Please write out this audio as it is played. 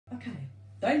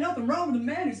There ain't nothing wrong with a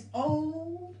man who's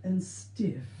old and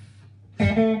stiff.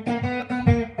 Well,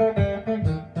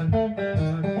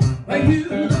 you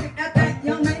look at that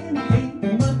young man, he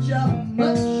ain't much of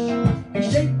much.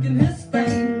 He's shaking his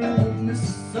thing, oh,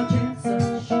 Miss Such and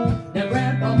Such. Now,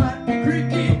 Grandpa might be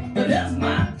creaky, but that's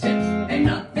my tip. Ain't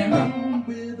nothing wrong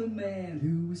with a man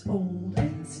who's old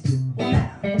and stiff. Well,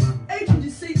 now, age and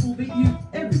deceit will beat you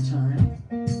every time.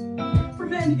 For a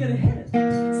man to get ahead,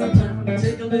 sometimes it'll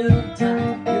take a little time.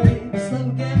 You may slow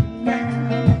getting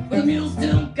round, but the mule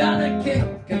still got a kick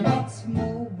and lots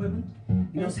more women.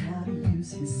 He knows how to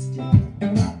use his stick.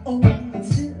 Old and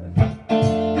stiff.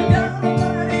 You got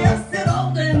nobody else that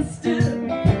old and stiff.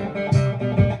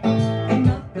 Ain't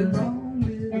nothing wrong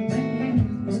with a man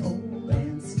who's old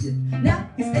and stiff. Now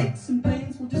his aches and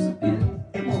pains will disappear.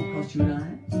 It won't cost you a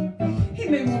dime. He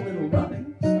may want a little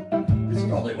rubbing. It's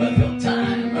probably worth your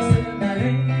time. I said that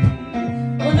ain't.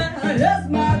 Well, now that's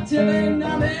my tip. Ain't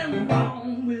nothing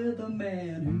wrong with a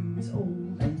man who's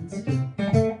old and stiff.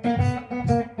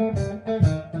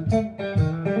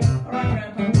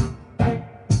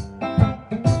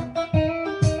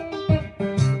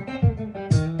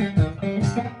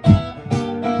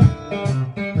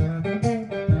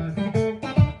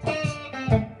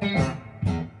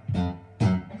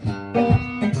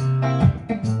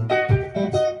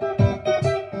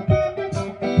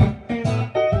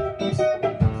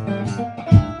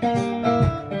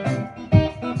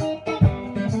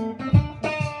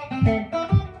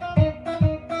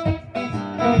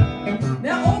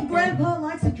 Now, old Grandpa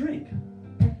likes a drink.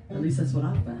 At least that's what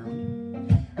I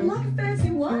found. And like a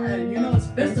fancy wine, you know it's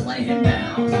best to lay him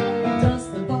down.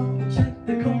 Dust the bottle, check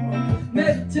the cork,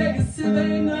 maybe take a sip.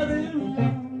 Ain't nothing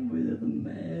wrong with a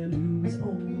man who's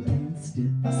old and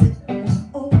stiff. I said,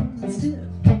 old and stiff.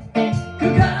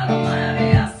 Good God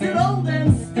Almighty, I said old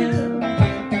and stiff.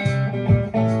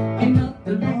 Ain't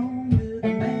nothing wrong with a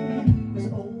man who's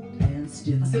old and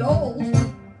stiff. I said old.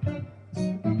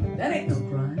 That ain't no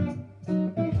crime.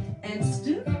 And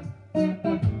stiff,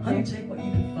 honey, take what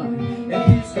you can find. If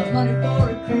he's got money for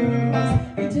a cruise,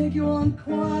 he'll take you on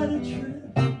quite a trip.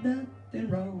 Nothing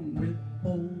wrong with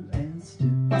old and stiff.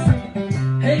 I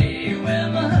said, hey,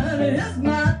 women, here's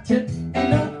my tip. Ain't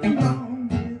nothing wrong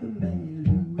with a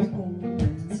man who's old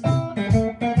and stiff.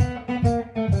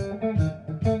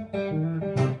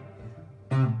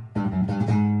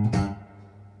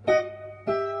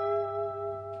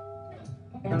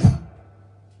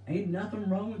 Ain't nothing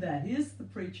wrong with that. Here's the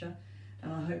preacher,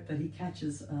 and I hope that he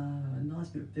catches a nice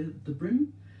bit of the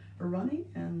brim running,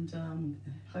 and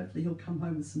hopefully he'll come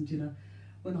home with some dinner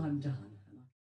when I'm done.